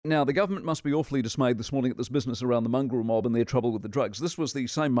Now, the government must be awfully dismayed this morning at this business around the mongrel mob and their trouble with the drugs. This was the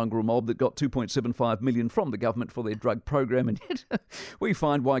same mongrel mob that got $2.75 million from the government for their drug program, and yet we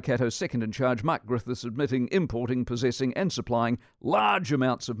find Waikato's second-in-charge, Mark Griffiths, admitting importing, possessing and supplying large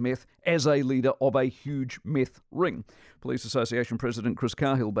amounts of meth as a leader of a huge meth ring. Police Association President Chris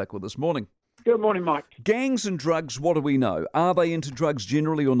Cahill back with us. Morning. Good morning, Mike. Gangs and drugs, what do we know? Are they into drugs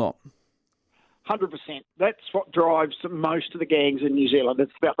generally or not? 100%. That's what drives most of the gangs in New Zealand.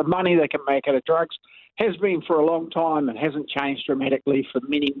 It's about the money they can make out of drugs. Has been for a long time and hasn't changed dramatically for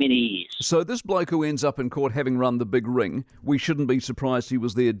many, many years. So this bloke who ends up in court having run the big ring, we shouldn't be surprised he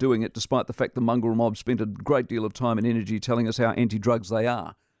was there doing it, despite the fact the mongrel mob spent a great deal of time and energy telling us how anti-drugs they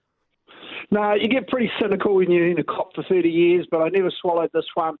are. No, you get pretty cynical when you're in a cop for 30 years, but I never swallowed this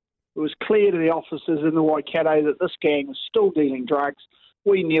one. It was clear to the officers in the Waikato that this gang was still dealing drugs.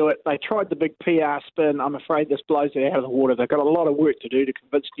 We knew it. They tried the big PR spin. I'm afraid this blows it out of the water. They've got a lot of work to do to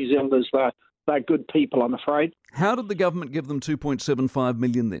convince New Zealanders they're good people, I'm afraid. How did the government give them $2.75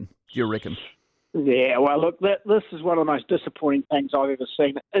 million then, do you reckon? Yeah, well, look, this is one of the most disappointing things I've ever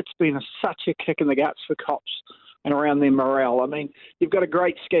seen. It's been such a kick in the guts for cops and around their morale. I mean, you've got a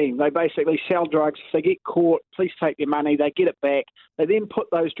great scheme. They basically sell drugs. If they get caught, police take their money, they get it back. They then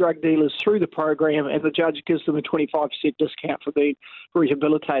put those drug dealers through the program, and the judge gives them a 25% discount for being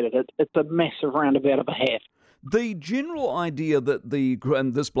rehabilitated. It's a massive roundabout of a hat. The general idea that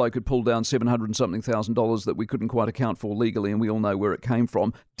this bloke had pulled down $700 and something thousand that we couldn't quite account for legally, and we all know where it came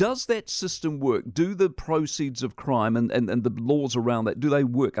from. Does that system work? Do the proceeds of crime and the laws around that, do they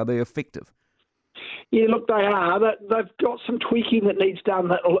work? Are they effective? Yeah, look, they are. They've got some tweaking that needs done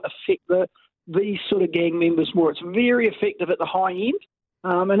that will affect these sort of gang members more. It's very effective at the high end,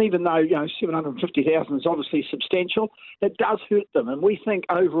 and even though $750,000 is obviously substantial, it does hurt them. And we think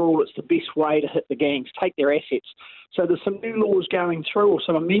overall it's the best way to hit the gangs, take their assets. So there's some new laws going through or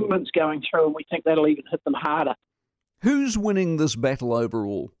some amendments going through, and we think that'll even hit them harder. Who's winning this battle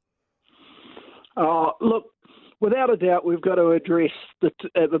overall? Look, without a doubt, we've got to address the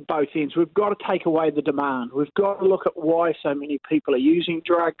both ends. We've got to take away the demand. We've got to look at why so many people are using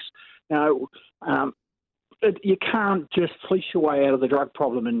drugs. You can't just fleece your way out of the drug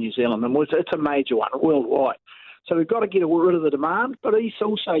problem in New Zealand, and it's a major one worldwide. So we've got to get rid of the demand, but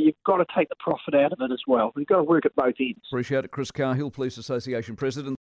also you've got to take the profit out of it as well. We've got to work at both ends. Appreciate it. Chris Cahill, Police Association President.